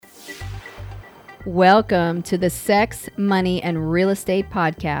Welcome to the Sex, Money, and Real Estate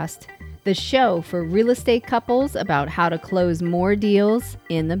Podcast, the show for real estate couples about how to close more deals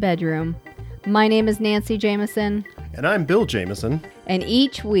in the bedroom. My name is Nancy Jameson. And I'm Bill Jameson. And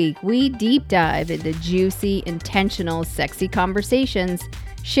each week we deep dive into juicy, intentional, sexy conversations,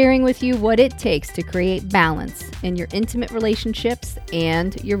 sharing with you what it takes to create balance in your intimate relationships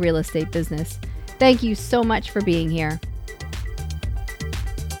and your real estate business. Thank you so much for being here.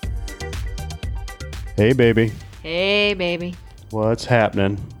 Hey, baby. Hey, baby. What's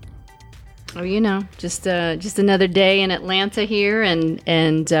happening? Oh, you know, just another day in Atlanta here and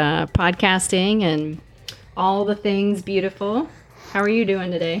podcasting and all the things beautiful. How are you doing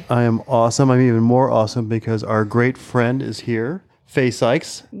today? I am awesome. I'm even more awesome because our great friend is here, Faye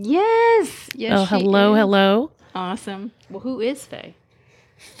Sykes. Yes. Oh, hello, hello. Awesome. Well, who is Faye?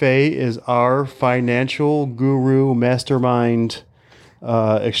 Faye is our financial guru, mastermind,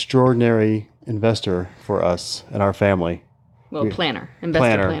 extraordinary investor for us and our family. Well, planner,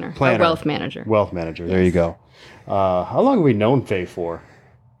 investor planner. Or wealth manager. Wealth manager. There you go. How long have we known Faye for?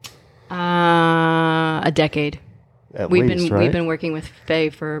 A decade. We've been working with Faye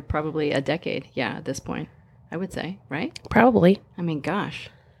for probably a decade. Yeah, at this point, I would say, right? Probably. I mean,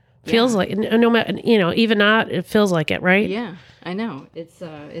 gosh. Feels like, no matter, even not, it feels like it, right? Yeah, I know. It's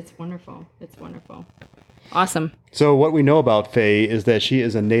wonderful. It's wonderful. Awesome. So what we know about Faye is that she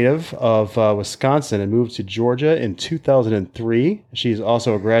is a native of Wisconsin and moved to Georgia in 2003. She's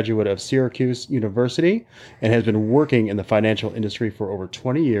also a graduate of Syracuse University and has been working in the financial industry for over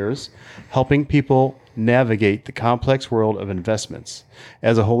 20 years, helping people navigate the complex world of investments.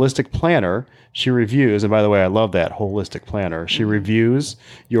 As a holistic planner, she reviews, and by the way, I love that, holistic planner. She reviews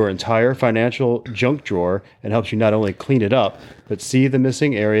your entire financial junk drawer and helps you not only clean it up, but see the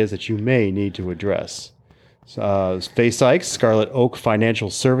missing areas that you may need to address. Faye Sykes, Scarlet Oak Financial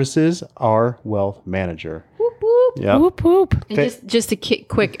Services, our wealth manager. Whoop, whoop. Yep. Whoop, whoop. And just a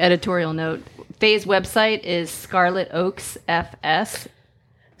quick editorial note. Faye's website is Scarlet Oaks FS.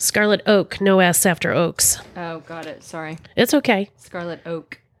 Scarlet Oak, no S after Oaks. Oh, got it. Sorry. It's okay. Scarlet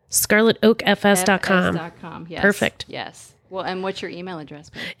Oak. ScarletOakFS.com. FS.com. Yes. Perfect. Yes. Well, and what's your email address,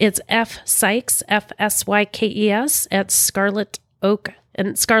 babe? It's FSykes, FSYKES at Scarlet Oak.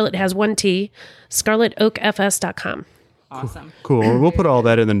 And Scarlet has one T, ScarletOakFS.com. Awesome. Cool. We'll put all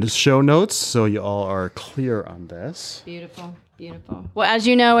that in the show notes so you all are clear on this. Beautiful. Beautiful. Well, as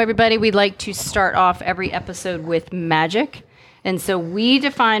you know, everybody, we like to start off every episode with magic. And so we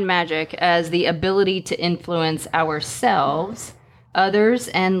define magic as the ability to influence ourselves, others,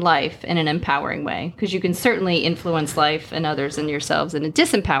 and life in an empowering way. Because you can certainly influence life and others and yourselves in a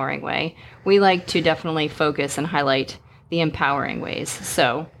disempowering way. We like to definitely focus and highlight the empowering ways.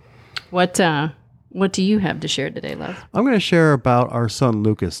 So what do you have to share today, love? I'm going to share about our son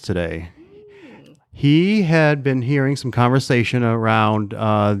Lucas today. He had been hearing some conversation around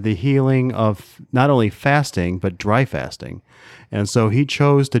the healing of not only fasting, but dry fasting. And so he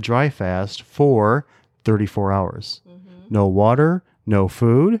chose to dry fast for 34 hours. Mm-hmm. No water, no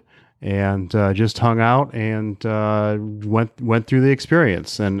food, and just hung out and went through the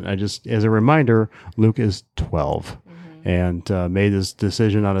experience. And I just, as a reminder, Luke is 12. And made this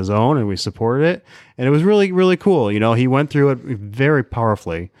decision on his own, and we supported it. And it was really, really cool. He went through it very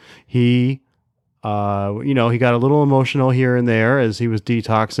powerfully. He, he got a little emotional here and there as he was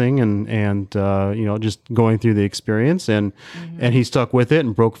detoxing and just going through the experience. And and he stuck with it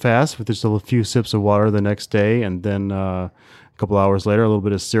and broke fast with just a few sips of water the next day, and then a couple hours later, a little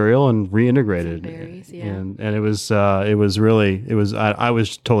bit of cereal and reintegrated. Berries, yeah. And it was I was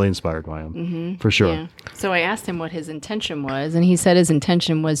totally inspired by him, for sure. Yeah. So I asked him what his intention was, and he said his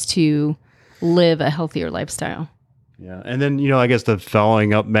intention was to live a healthier lifestyle. Yeah, and then I guess the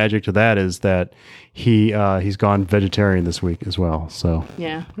following up magic to that is that he's gone vegetarian this week as well. So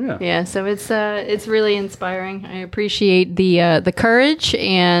yeah. So it's really inspiring. I appreciate the courage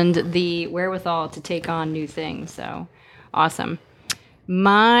and the wherewithal to take on new things. So awesome.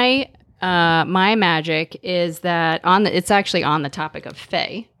 My magic is that it's actually on the topic of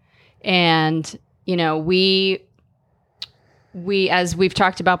Faye, and we, as we've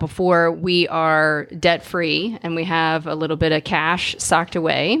talked about before, we are debt free and we have a little bit of cash socked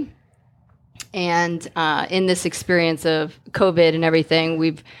away. And in this experience of COVID and everything,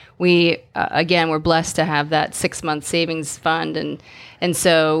 we're blessed to have that 6-month savings fund, and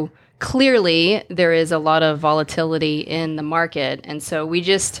so clearly there is a lot of volatility in the market, and so we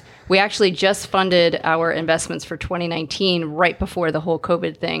actually just funded our investments for 2019 right before the whole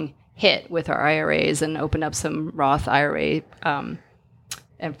COVID thing hit with our IRAs and opened up some Roth IRA and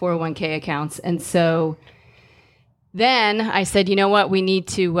 401k accounts. And so then I said, you know what, we need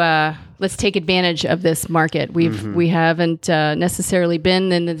to let's take advantage of this market. We haven't necessarily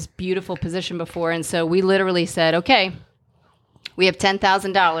been in this beautiful position before. And so we literally said, okay, we have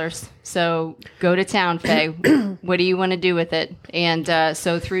 $10,000. So go to town, Faye. What do you want to do with it? And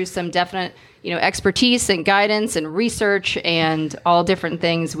so through some definite, expertise and guidance and research and all different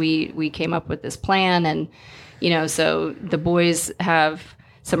things, we came up with this plan. And, so the boys have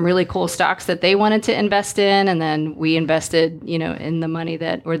some really cool stocks that they wanted to invest in. And then we invested, in the money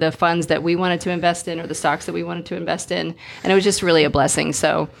or the funds that we wanted to invest in, or the stocks that we wanted to invest in. And it was just really a blessing.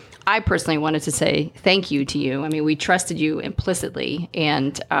 So I personally wanted to say thank you to you. I mean, we trusted you implicitly.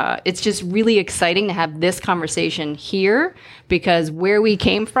 And it's just really exciting to have this conversation here, because where we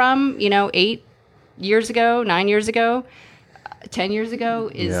came from, 8 years ago, 9 years ago, 10 years ago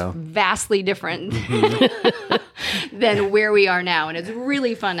is vastly different than where we are now. And it's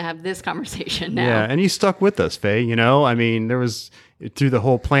really fun to have this conversation now. Yeah, and you stuck with us, Faye. I mean, there was through the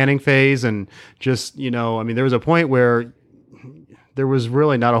whole planning phase, and just, there was a point where there was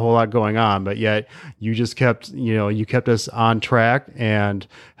really not a whole lot going on, but yet you just kept, you kept us on track and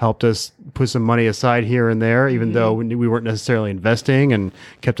helped us put some money aside here and there, even though we weren't necessarily investing, and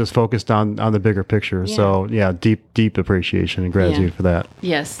kept us focused on the bigger picture. Yeah. So deep appreciation and gratitude for that.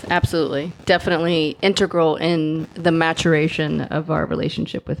 Yes, absolutely. Definitely integral in the maturation of our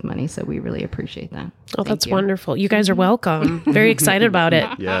relationship with money. So we really appreciate that. Oh, that's wonderful. You guys are welcome. Very excited about it.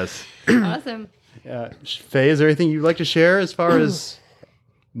 Yes. Awesome. Faye, is there anything you'd like to share as far as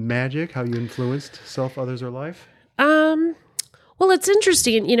magic, how you influenced self, others, or life? Well, it's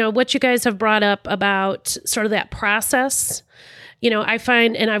interesting, what you guys have brought up about sort of that process. I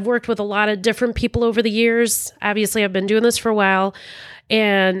find, and I've worked with a lot of different people over the years. Obviously, I've been doing this for a while,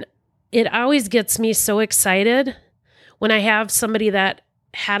 and it always gets me so excited when I have somebody that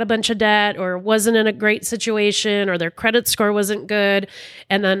had a bunch of debt or wasn't in a great situation, or their credit score wasn't good.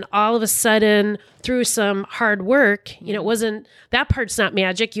 And then all of a sudden, through some hard work, it wasn't, that part's not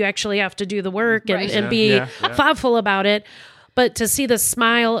magic. You actually have to do the work and be thoughtful about it. But to see the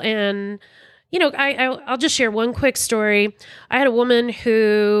smile and, I'll just share one quick story. I had a woman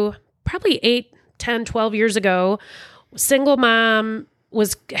who probably 8, 10, 12 years ago, single mom,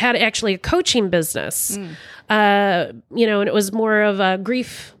 had actually a coaching business. And it was more of a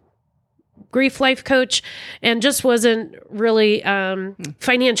grief life coach, and just wasn't really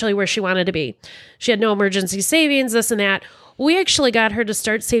financially where she wanted to be. She had no emergency savings, this and that. We actually got her to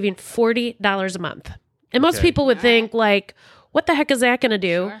start saving $40 a month. And most people would think like, what the heck is that going to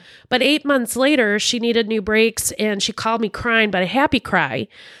do? Sure. But 8 months later, she needed new brakes, and she called me crying, but a happy cry,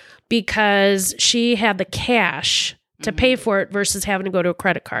 because she had the cash to pay for it versus having to go to a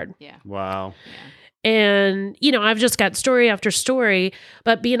credit card. Yeah. Wow. Yeah. And, I've just got story after story,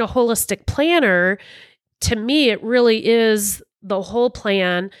 but being a holistic planner, to me, it really is the whole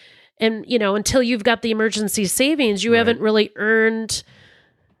plan. And, until you've got the emergency savings, you haven't really earned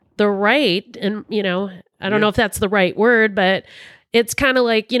the right. And, I don't know if that's the right word, but it's kind of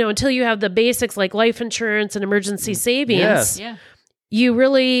like, until you have the basics like life insurance and emergency savings, you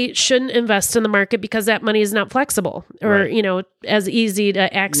really shouldn't invest in the market, because that money is not flexible or, as easy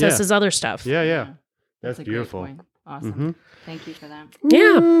to access as other stuff. Yeah. That's a beautiful. Great point. Awesome. Thank you for that.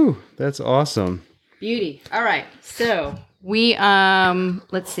 Yeah. Woo, that's awesome. Beauty. All right. So we,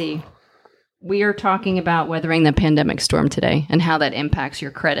 let's see. We are talking about weathering the pandemic storm today and how that impacts your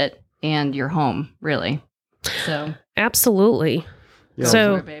credit and your home, really. So absolutely. Yeah.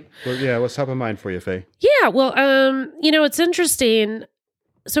 So, what's top of mind for you, Faye? Yeah. Well, it's interesting.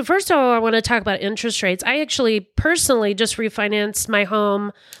 So first of all, I want to talk about interest rates. I actually personally just refinanced my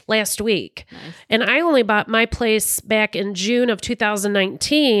home last week. Nice. And I only bought my place back in June of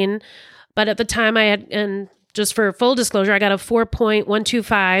 2019. But at the time I had, and just for full disclosure, I got a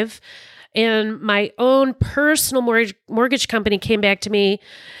 4.125, and my own personal mortgage company came back to me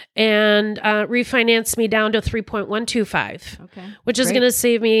and refinanced me down to 3.125, which is going to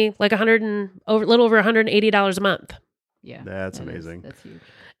save me like a little over $180 a month. Yeah, that's amazing. That's huge.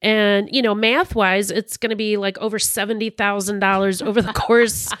 And, math wise, it's going to be like over $70,000 over the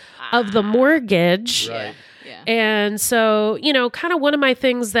course of the mortgage. Right. Yeah. And so, kind of one of my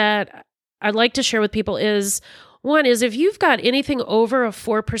things that I'd like to share with people is, one is if you've got anything over a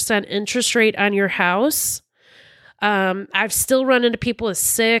 4% interest rate on your house, I've still run into people with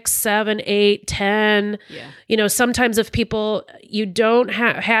 6, 7, 8, 10. Yeah. Sometimes if people, you don't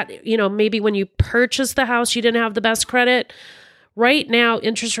have, maybe when you purchased the house, you didn't have the best credit. Right now,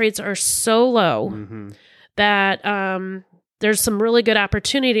 interest rates are so low that there's some really good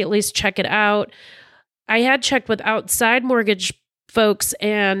opportunity. At least check it out. I had checked with outside mortgage folks,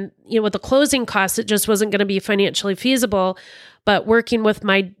 and with the closing costs, it just wasn't going to be financially feasible. But working with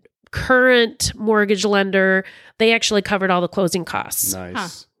my current mortgage lender, they actually covered all the closing costs. Nice. Huh.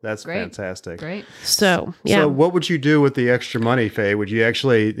 That's Great. fantastic. Great. So, yeah. So what would you do with the extra money, Faye? Would you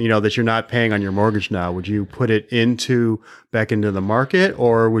actually, that you're not paying on your mortgage now, would you put it back into the market,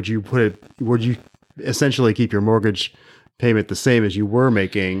 or would you essentially keep your mortgage payment the same as you were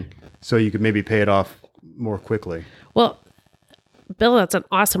making so you could maybe pay it off more quickly? Well, Bill, that's an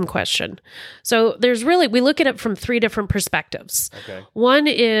awesome question. So we look at it from three different perspectives. Okay. One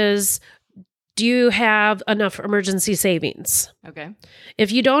is, do you have enough emergency savings? Okay.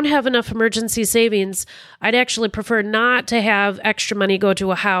 If you don't have enough emergency savings, I'd actually prefer not to have extra money go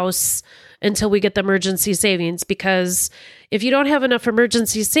to a house until we get the emergency savings, because if you don't have enough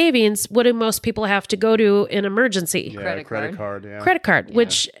emergency savings, what do most people have to go to in emergency? Yeah, Credit card. Yeah. Credit card,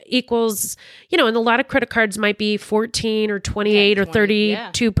 which equals, and a lot of credit cards might be 14 or 28 or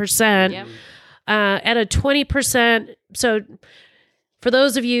 32%. Yep. At a 20%. So for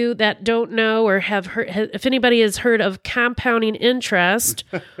those of you that don't know or have heard, if anybody has heard of compounding interest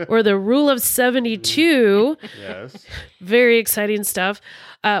or the rule of 72, Yes. very exciting stuff.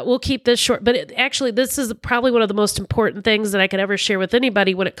 We'll keep this short, but this is probably one of the most important things that I could ever share with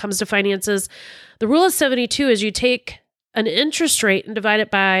anybody when it comes to finances. The rule of 72 is you take an interest rate and divide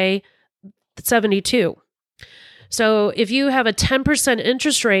it by 72. So if you have a 10%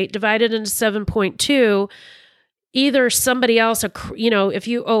 interest rate divided into 7.2, either somebody else, if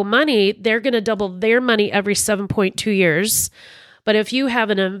you owe money, they're going to double their money every 7.2 years. But if you have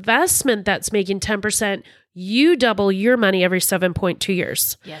an investment that's making 10%, you double your money every 7.2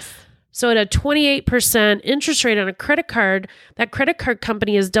 years. Yes. So at a 28% interest rate on a credit card, that credit card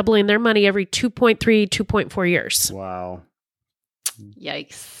company is doubling their money every 2.3, 2.4 years. Wow.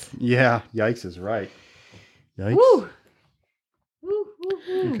 Yikes. Yeah. Yikes is right. Yikes. Woo. Woo, woo,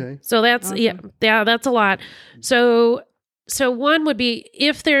 woo. Okay. So that's, that's a lot. So one would be,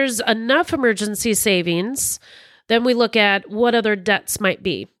 if there's enough emergency savings, then we look at what other debts might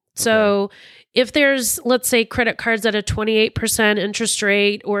be. So if there's, let's say, credit cards at a 28% interest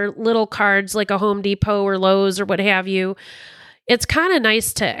rate, or little cards like a Home Depot or Lowe's or what have you, it's kind of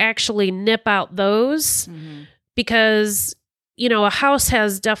nice to actually nip out those because, a house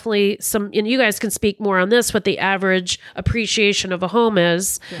has definitely some, and you guys can speak more on this, what the average appreciation of a home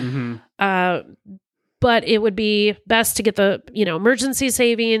is. Mm-hmm. But it would be best to get the, emergency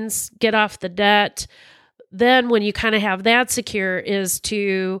savings, get off the debt. Then when you kind of have that secure, is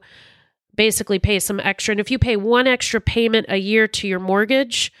to basically pay some extra. And if you pay one extra payment a year to your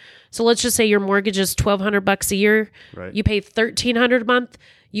mortgage, so let's just say your mortgage is $1,200 a year, Right. you pay $1,300 a month,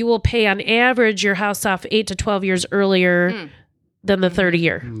 you will pay on average your house off 8 to 12 years earlier than the 30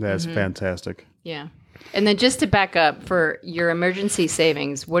 year. That's fantastic. Yeah. And then just to back up, for your emergency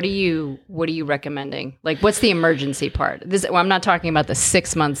savings, what are you recommending? Like, what's the emergency part? I'm not talking about the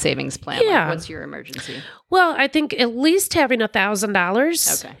 6-month savings plan. Yeah. Like, what's your emergency? Well, I think at least having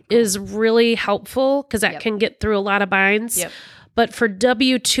 $1,000 Okay, cool. is really helpful, because that can get through a lot of binds. Yep. But for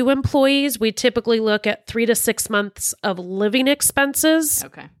W-2 employees, we typically look at 3 to 6 months of living expenses.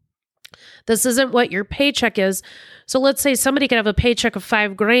 Okay. This isn't what your paycheck is. So let's say somebody could have a paycheck of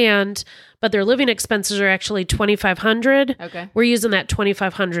 $5,000, but their living expenses are actually $2,500. Okay. We're using that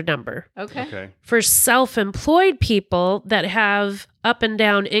 $2,500 number. Okay. Okay. For self-employed people that have up and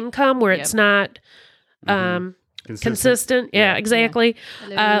down income where it's not consistent. Yeah, exactly.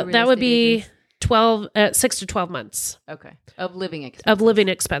 Hello, real That would estate be agents. 6 to 12 months Okay. Of living expenses. of living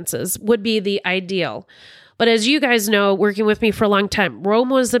expenses would be the ideal. But as you guys know, working with me for a long time, Rome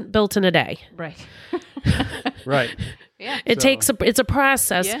wasn't built in a day. Right. Right. Yeah. It's a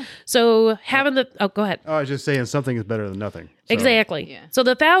process. Yeah. So having go ahead. Oh, I was just saying something is better than nothing. So, Exactly. Yeah. So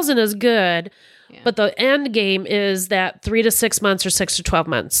the 1,000 is good, Yeah. but the end game is that 3 to 6 months or 6 to 12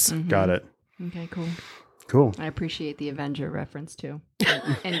 months. Got it. Okay, cool. Cool. I appreciate the Avenger reference too.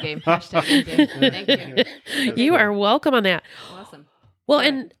 Endgame. Hashtag Endgame. Thank you. You are welcome on that. Awesome. Well,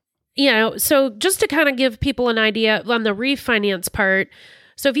 and so just to kind of give people an idea on the refinance part.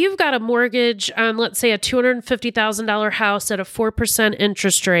 So if you've got a mortgage on, let's say, a $250,000 house at a 4%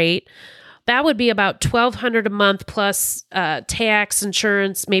 interest rate, that would be about $1,200 a month plus tax,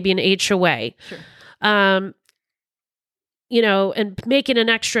 insurance, maybe an HOA. Sure. And making an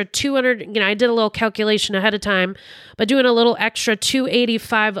extra 200, I did a little calculation ahead of time, but doing a little extra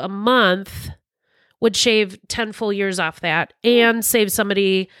 $285 a month would shave 10 full years off that and save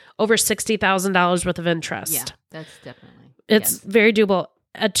somebody over $60,000 worth of interest. Yeah, that's definitely. It's very doable.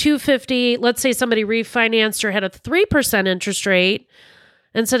 A $250, let's say somebody refinanced or had a 3% interest rate,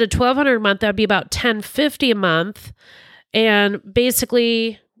 instead of $1,200 a month, that'd be about $1,050 a month. And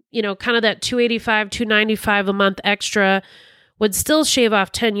basically, kind of that $285, $295 a month extra would still shave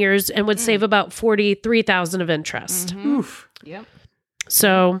off 10 years and would save about $43,000 of interest. Oof. Yep.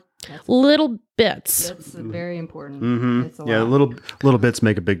 So little bits. That's very important. Mm-hmm. It's a Yeah, lot. little bits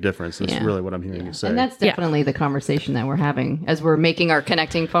make a big difference. That's Yeah. really what I'm hearing you say. And that's definitely the conversation that we're having as we're making our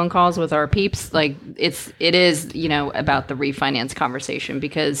connecting phone calls with our peeps. Like it is, about the refinance conversation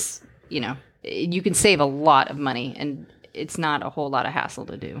because, you can save a lot of money and it's not a whole lot of hassle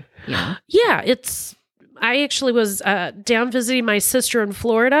to do. Yeah, I actually was down visiting my sister in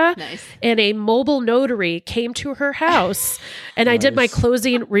Florida, Nice. and a mobile notary came to her house, and I did my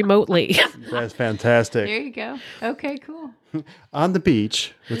closing remotely. That's fantastic. There you go. Okay, cool. On the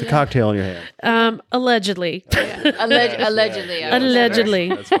beach with a cocktail in your hand. Allegedly. Allegedly. I would say. Allegedly.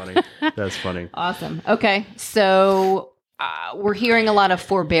 That's funny. That's funny. Awesome. Okay. So we're hearing a lot of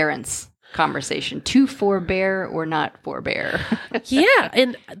forbearance conversation. To forbear or not forbear. Yeah,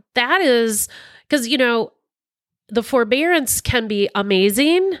 and that is because, the forbearance can be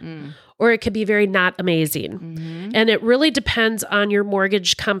amazing or it could be very not amazing. And it really depends on your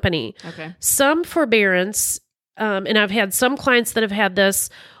mortgage company. Okay. Some forbearance, and I've had some clients that have had this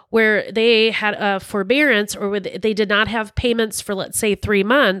where they had a forbearance or they did not have payments for, let's say, 3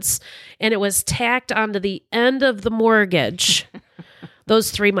 months, and it was tacked onto the end of the mortgage,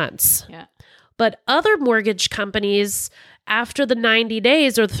 those 3 months. Yeah. But other mortgage companies, after the 90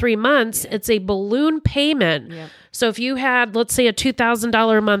 days or 3 months, it's a balloon payment. Yeah. So if you had, let's say, a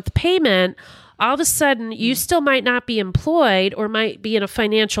 $2,000 a month payment, all of a sudden you still might not be employed or might be in a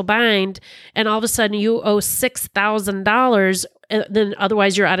financial bind, and all of a sudden you owe $6,000, then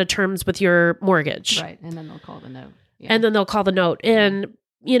otherwise you're out of terms with your mortgage. Right. And then they'll call the note. Yeah. And then they'll call the note. And,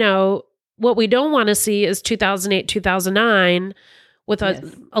 what we don't want to see is 2008, 2009 with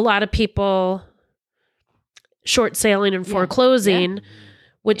a lot of people short selling and foreclosing,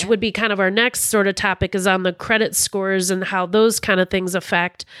 which would be kind of our next sort of topic is on the credit scores and how those kind of things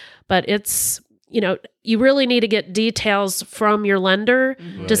affect. But it's, you really need to get details from your lender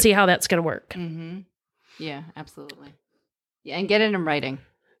to see how that's going to work. Mm-hmm. Yeah, absolutely. Yeah, and get it in writing.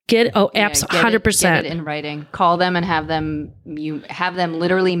 Absolutely, 100%. Get it in writing. Call them and have them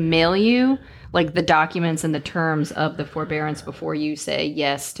literally mail you like the documents and the terms of the forbearance before you say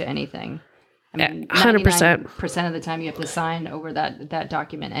yes to anything. I mean, 100%. 99% of the time you have to sign over that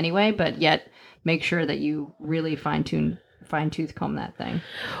document anyway, but yet make sure that you really fine tooth comb that thing.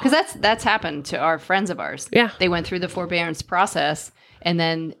 Because that's happened to our friends of ours. Yeah. They went through the forbearance process and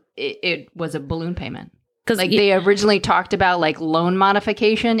then it was a balloon payment. Because They originally talked about like loan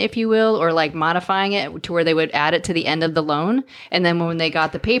modification, if you will, or like modifying it to where they would add it to the end of the loan. And then when they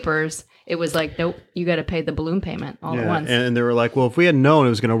got the papers, it was like, nope, you got to pay the balloon payment all at once. And they were like, well, if we had known it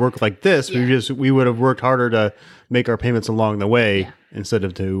was going to work like this, we would have worked harder to make our payments along the way instead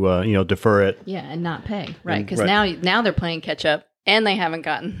of to defer it. Yeah, and not pay. Right, because Right. now they're playing catch up and they haven't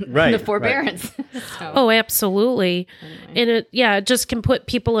gotten Right, the forbearance. So, Oh, absolutely. And it just can put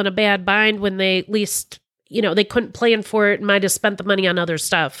people in a bad bind when they at least, they couldn't plan for it and might have spent the money on other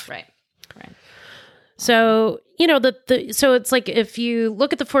stuff. right. So, so it's like if you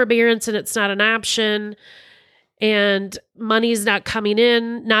look at the forbearance and it's not an option and money's not coming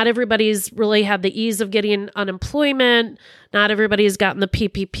in, not everybody's really had the ease of getting unemployment. Not everybody's gotten the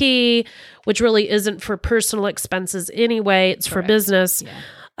PPP, which really isn't for personal expenses anyway. It's for business. Yeah.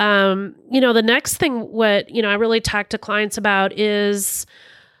 The next thing I really talk to clients about is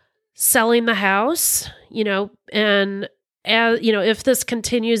selling the house, and if this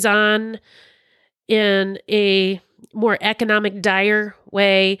continues on in a more economic dire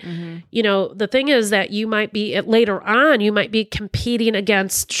way, the thing is that you might be later on, you might be competing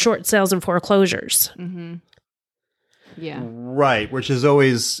against short sales and foreclosures. Mm-hmm. Yeah. Right, which is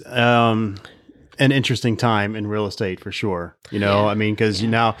always an interesting time in real estate for sure. I mean, because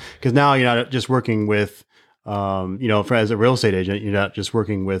now you're not just working with, as a real estate agent, you're not just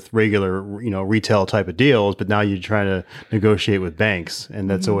working with regular, retail type of deals, but now you're trying to negotiate with banks, and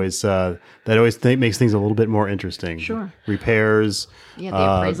that's always makes things a little bit more interesting. Sure. Repairs, Yeah,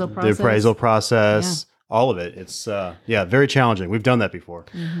 the appraisal process, all of it. It's very challenging. We've done that before.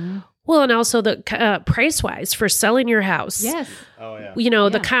 Mm-hmm. Well, and also the price-wise for selling your house. Yes. Oh yeah.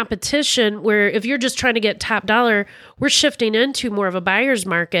 The competition where if you're just trying to get top dollar, we're shifting into more of a buyer's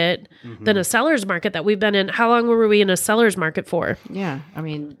market than a seller's market that we've been in. How long were we in a seller's market for? Yeah. I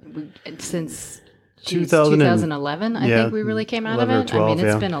mean, since 2011, I think we really came out of 11 or it. 12,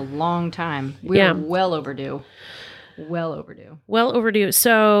 it's been a long time. We're well overdue. Well overdue.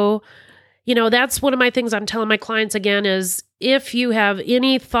 So, that's one of my things I'm telling my clients again is if you have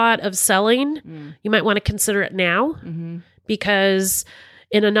any thought of selling, you might want to consider it now because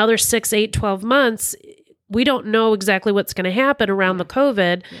in another 6, 8, 12 months, we don't know exactly what's going to happen around the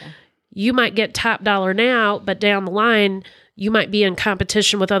COVID. Yeah. You might get top dollar now, but down the line, you might be in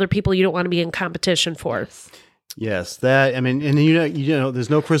competition with other people you don't want to be in competition for. Yes, that, I mean, and you know, there's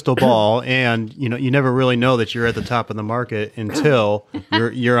no crystal ball, and you know, you never really know that you're at the top of the market until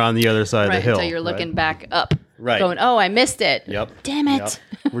you're on the other side of the hill. Until you're looking back up. Right. Going, oh, I missed it. Yep. Damn it.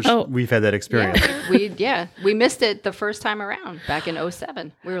 Yep. We've had that experience. We missed it the first time around back in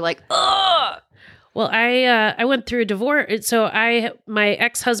 2007. We were like, ugh. Well, I went through a divorce. So my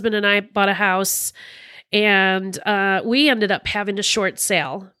ex-husband and I bought a house, and we ended up having to short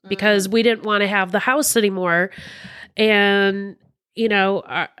sale because we didn't want to have the house anymore. And, you know,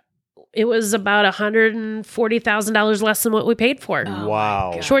 it was about $140,000 less than what we paid for. Oh,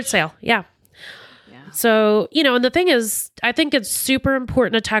 wow. Short sale. Yeah. So, you know, and the thing is, I think it's super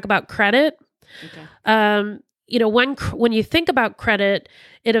important to talk about credit. Okay. You know, when you think about credit,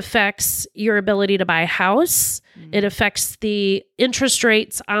 it affects your ability to buy a house. It affects the interest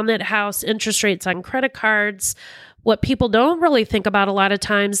rates on that house, interest rates on credit cards. What people don't really think about a lot of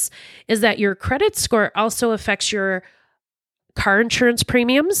times is that your credit score also affects your car insurance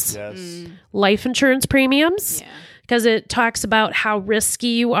premiums, Yes. life insurance premiums. Yeah. Because it talks about how risky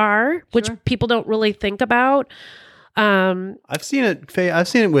you are, which Sure. people don't really think about. I've seen it. Faye, I've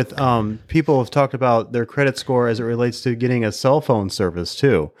seen it with people have talked about their credit score as it relates to getting a cell phone service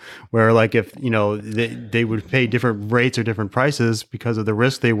too, where like if you know they would pay different rates or different prices because of the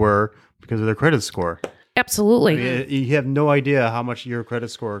risk they were because of their credit score. Absolutely. I mean, you have no idea how much your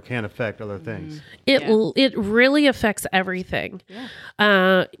credit score can affect other things. It really affects everything.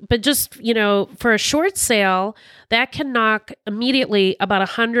 But just, you know, for a short sale, that can knock immediately about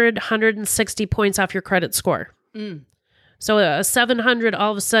 160 points off your credit score. So a 700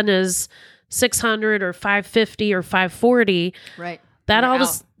 all of a sudden is 600 or 550 or 540. Right. That You're all out.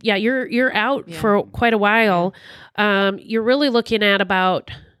 this, yeah, you're out for quite a while. You're really looking at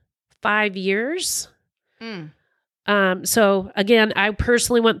about 5 years. So again, I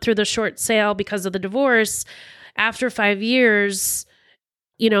personally went through the short sale because of the divorce. After 5 years,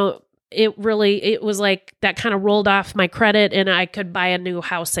 you know, it was like that kind of rolled off my credit and I could buy a new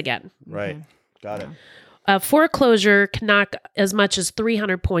house again. Right. Got it. Foreclosure can knock as much as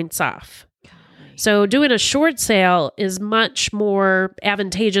 300 points off. So doing a short sale is much more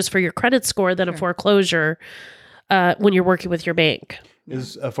advantageous for your credit score than a foreclosure when you're working with your bank.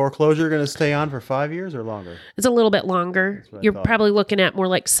 Is a foreclosure going to stay on for 5 years or longer? It's a little bit longer. what I You're thought. probably looking at more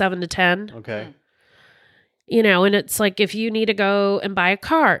like 7 to 10. Okay. You know, and it's like if you need to go and buy a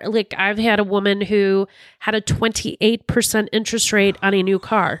car, like I've had a woman who had a 28% interest rate on a new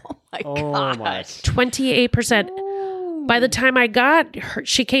car. Oh my. 28%. By the time I got her,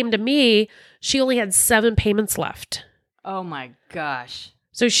 she came to me, she only had 7 payments left. Oh my gosh.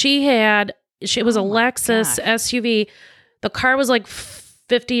 So it was a Oh my Lexus gosh. SUV. The car was like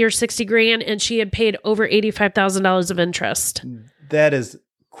 50 or 60 grand and she had paid over $85,000 of interest. That is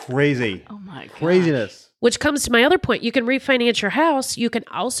crazy. Oh my gosh. Craziness. Which comes to my other point. You can refinance your house. You can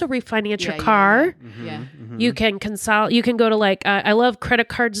also refinance your Yeah, car. Yeah. You can you can go to like, I love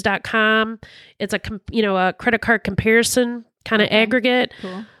creditcards.com. It's a credit card comparison kind of aggregate,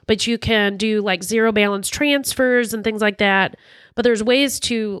 Cool. but you can do like zero balance transfers and things like that. But there's ways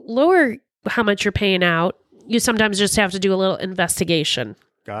to lower how much you're paying out. You sometimes just have to do a little investigation.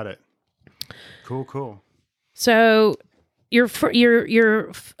 Got it. Cool. So your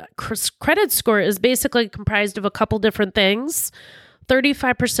credit score is basically comprised of a couple different things.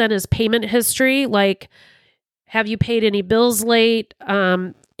 35% is payment history, like have you paid any bills late?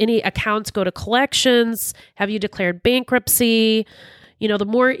 Any accounts go to collections? Have you declared bankruptcy? You know, the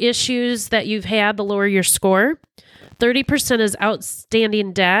more issues that you've had, the lower your score. 30% is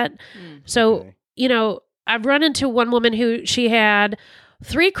outstanding debt. So, Okay. you know, I've run into one woman who she had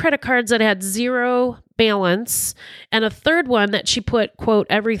 3 credit cards that had 0 balance and a third one that she put, quote,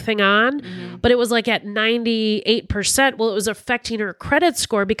 everything on, but it was like at 98%. Well, it was affecting her credit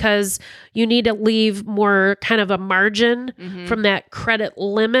score because you need to leave more kind of a margin from that credit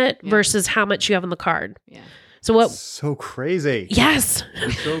limit versus how much you have on the card. Yeah. So what? So crazy. Yes.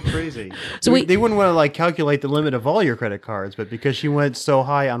 It's so crazy. So they wouldn't want to like calculate the limit of all your credit cards, but because she went so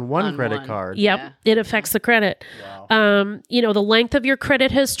high on one On credit one. card. Yep. Yeah. It affects the credit. Wow. You know, the length of your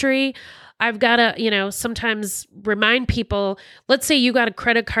credit history. I've got to, you know, sometimes remind people, let's say you got a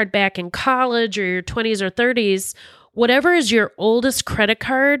credit card back in college or your 20s or 30s, whatever is your oldest credit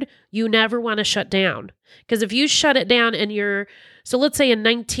card, you never want to shut down. Because if you shut it down and so let's say in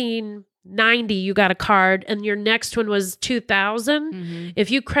 1990 you got a card and your next one was 2000, if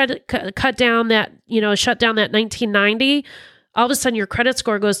you cut down that, you know, shut down that 1990, all of a sudden your credit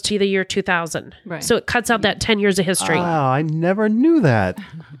score goes to the year 2000. Right. So it cuts out that 10 years of history. Wow, I never knew that.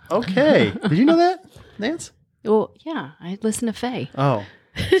 Okay. Did you know that, Nance? Well, yeah, I listen to Faye. Oh.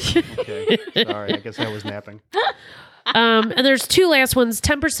 Okay. Sorry, I guess I was napping. And there's two last ones.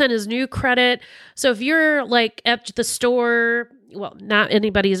 10% is new credit. So if you're like at the store, well, not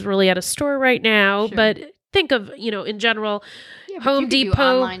anybody's really at a store right now, Sure. but think of, in general, Yeah, but Home you can do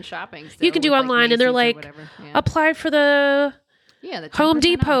Depot. online shopping. You can do online, and they're like, apply for the the Home 10%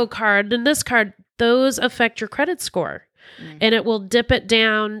 Depot off. card and this card. Those affect your credit score. And it will dip it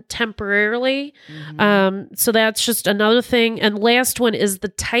down temporarily. So that's just another thing. And last one is the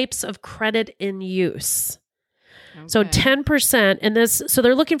types of credit in use. So Okay. 10% in this. So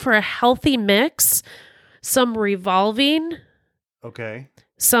they're looking for a healthy mix, some revolving, Okay.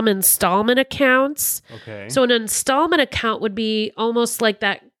 some installment accounts. Okay. So an installment account would be almost like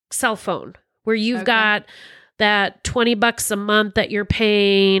that cell phone where you've Okay. got that $20 a month that you're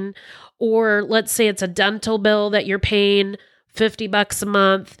paying, or let's say it's a dental bill that you're paying $50 a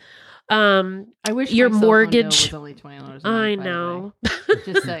month. I wish your my cell phone mortgage- bill was only $20 a month, I by the know. way.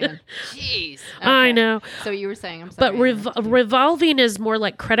 Just saying. Jeez. I Okay. know. So you were saying, I'm But sorry. I interrupted you. revolving is more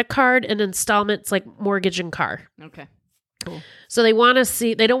like credit card, and installments like mortgage and car. Okay. Cool. So they don't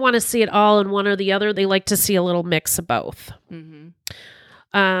want to see it all in one or the other. They like to see a little mix of both.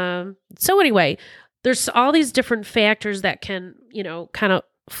 Mm-hmm. So anyway, there's all these different factors that can, kind of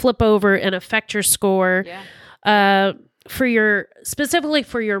flip over and affect your score. Yeah. Specifically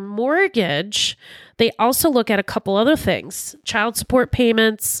for your mortgage, they also look at a couple other things: child support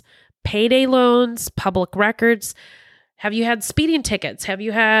payments, payday loans, public records. Have you had speeding tickets? Have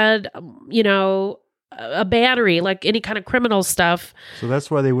you had, a battery, like any kind of criminal stuff? So that's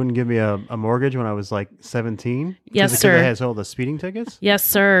why they wouldn't give me a mortgage when I was like 17? Yes, Because sir. I had all the speeding tickets? Yes,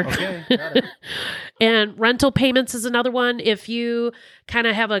 sir. Okay, got it. And rental payments is another one. If you kind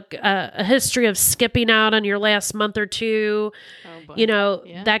of have a history of skipping out on your last month or two, Oh, boy.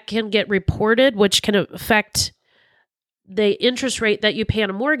 Yeah. that can get reported, which can affect the interest rate that you pay on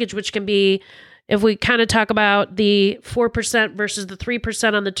a mortgage, which can be, if we kind of talk about the 4% versus the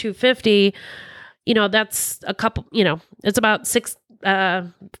 3% on the 250, that's a couple, it's about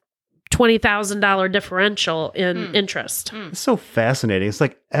 $20,000 differential in interest. It's so fascinating. It's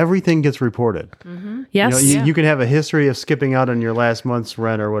like everything gets reported. Yes. You can have a history of skipping out on your last month's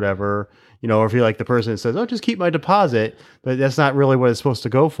rent or whatever, or if you're like the person that says, "Oh, just keep my deposit," but that's not really what it's supposed to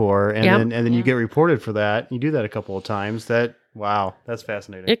go for. And Yep. then you get reported for that. You do that a couple of times. Wow, that's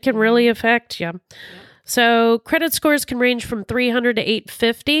fascinating. It can really affect you. So credit scores can range from 300 to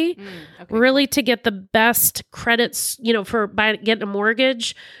 850. Okay. Really, to get the best credits, for by getting a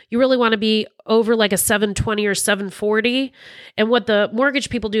mortgage, you really want to be over like a 720 or 740. And what the mortgage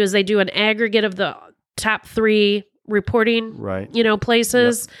people do is they do an aggregate of the top 3 reporting, Right.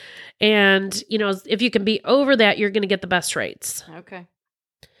 places. And, if you can be over that, you're going to get the best rates. Okay.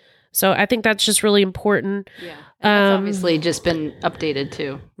 So I think that's just really important. Yeah. And that's obviously just been updated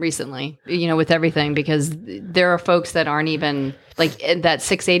too recently, with everything, because there are folks that aren't even like in that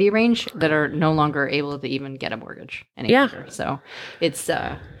 680 range that are no longer able to even get a mortgage any Yeah. longer. So it's,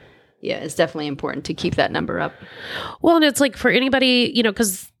 it's definitely important to keep that number up. Well, and it's like for anybody,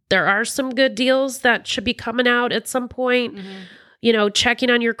 because there are some good deals that should be coming out at some point, checking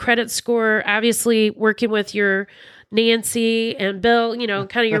on your credit score, obviously working with your Nancy and Bill,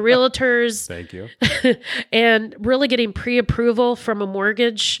 kind of your realtors, Thank you. and really getting pre-approval from a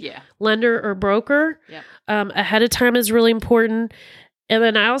mortgage lender or broker Yep. ahead of time is really important. And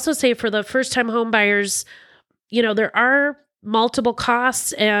then I also say for the first-time home buyers, there are multiple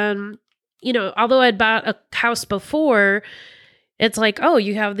costs. And, although I'd bought a house before, it's like, oh,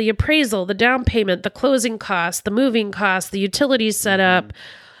 you have the appraisal, the down payment, the closing costs, the moving costs, the utilities set up.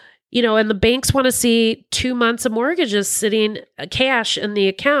 And the banks want to see 2 months of mortgages sitting cash in the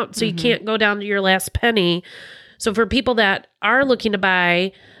account. So you can't go down to your last penny. So for people that are looking to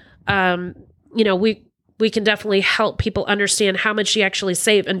buy, we can definitely help people understand how much you actually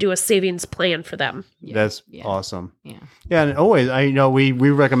save and do a savings plan for them. Yeah. That's Yeah. awesome. Yeah. Yeah, and always, we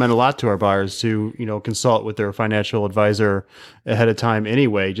recommend a lot to our buyers to, consult with their financial advisor ahead of time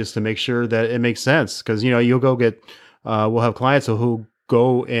anyway, just to make sure that it makes sense. Because, you'll go get, we'll have clients who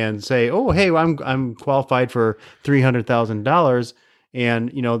go and say, "Oh, hey, I'm qualified for $300,000,"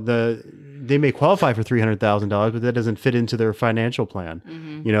 and they may qualify for $300,000, but that doesn't fit into their financial plan.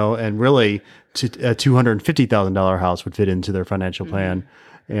 And really, a $250,000 house would fit into their financial plan.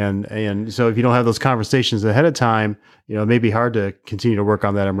 And so if you don't have those conversations ahead of time, it may be hard to continue to work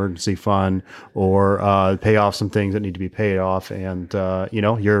on that emergency fund or pay off some things that need to be paid off. And,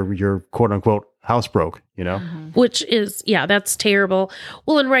 your quote unquote house broke, Which is, yeah, that's terrible.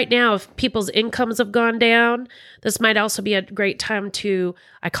 Well, and right now, if people's incomes have gone down, this might also be a great time to,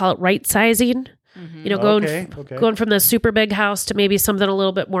 I call it right sizing. Okay. Going from the super big house to maybe something a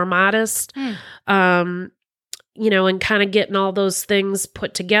little bit more modest, and kind of getting all those things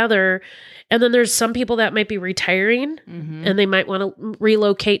put together. And then there's some people that might be retiring and they might want to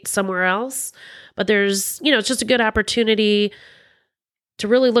relocate somewhere else. But there's, it's just a good opportunity to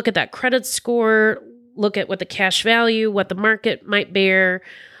really look at that credit score, look at what the cash value, what the market might bear,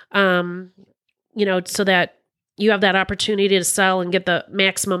 so that you have that opportunity to sell and get the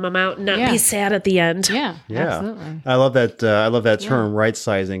maximum amount and not be sad at the end. Yeah, absolutely. I love that. I love that term, right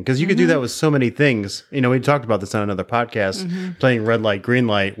sizing, because you could do that with so many things. We talked about this on another podcast, playing red light, green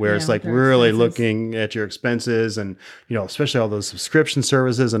light, where it's like really expenses. Looking at your expenses and, especially all those subscription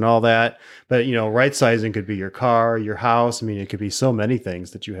services and all that. But, right sizing could be your car, your house. I mean, it could be so many things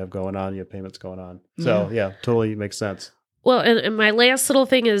that you have going on, you have payments going on. So totally makes sense. Well, and my last little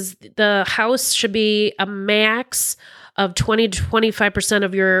thing is the house should be a max of 20 to 25%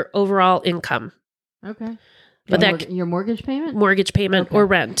 of your overall income. Okay. But your mortgage payment? Mortgage payment or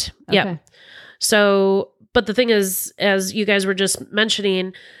rent. Okay. Yeah. So, but the thing is, as you guys were just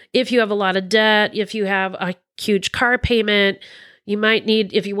mentioning, if you have a lot of debt, if you have a huge car payment, you might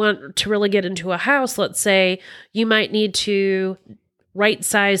need, if you want to really get into a house, let's say, you might need to right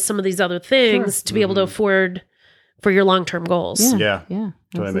size some of these other things to be able to afford for your long-term goals. Yeah.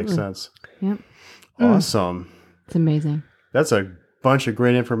 Totally makes sense. Yep. Awesome. It's amazing. That's a bunch of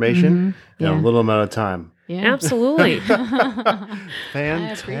great information in a little amount of time. Yeah. Absolutely.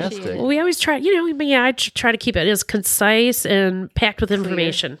 Fantastic. We always try, I try to keep it as concise and packed with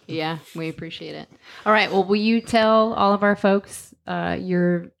information. Yeah, we appreciate it. All right. Well, will you tell all of our folks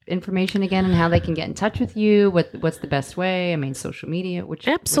your information again and how they can get in touch with you? What's the best way? I mean, social media.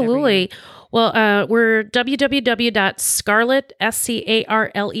 Absolutely. Well, we're www.scarlet,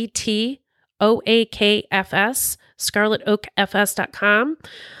 SCARLET, scarletoakfs.com.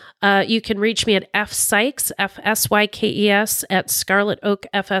 You can reach me at fsykes, FSYKES, at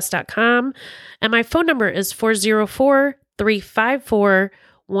scarletoakfs.com. And my phone number is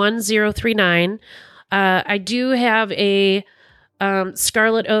 404-354-1039. I do have a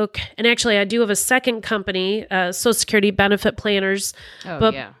Scarlet Oak, and actually I do have a second company, Social Security Benefit Planners,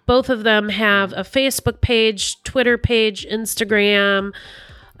 but both of them have a Facebook page, Twitter page, Instagram,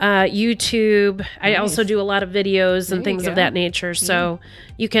 YouTube. I also do a lot of videos and things of that nature. So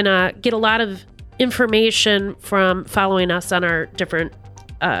you can get a lot of information from following us on our different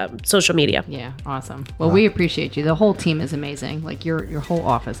social media. Yeah, awesome. Well, we appreciate you. The whole team is amazing. Like your whole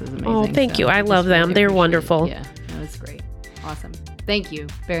office is amazing. Oh, thank you. I love them. They're wonderful. Yeah, that's great. Awesome. Thank you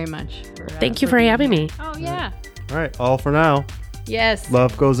very much. Thank you for having me. Oh, yeah. All right. All for now. Yes.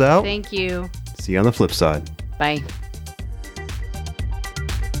 Love goes out. Thank you. See you on the flip side. Bye.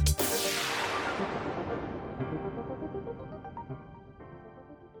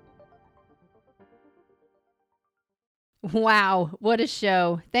 Wow, what a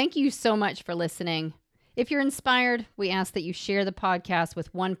show. Thank you so much for listening. If you're inspired, we ask that you share the podcast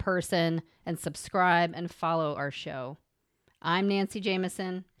with one person and subscribe and follow our show. I'm Nancy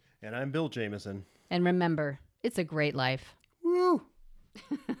Jameson. And I'm Bill Jameson. And remember, it's a great life. Woo!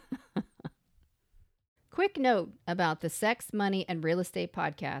 Quick note about the Sex, Money, and Real Estate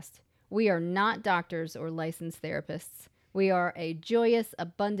podcast. We are not doctors or licensed therapists. We are a joyous,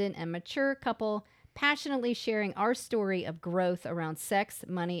 abundant, and mature couple passionately sharing our story of growth around sex,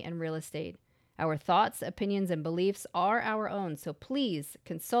 money, and real estate. Our thoughts, opinions, and beliefs are our own, so please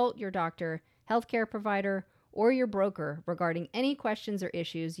consult your doctor, healthcare provider, or your broker regarding any questions or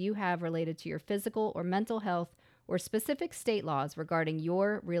issues you have related to your physical or mental health or specific state laws regarding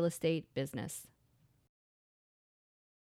your real estate business.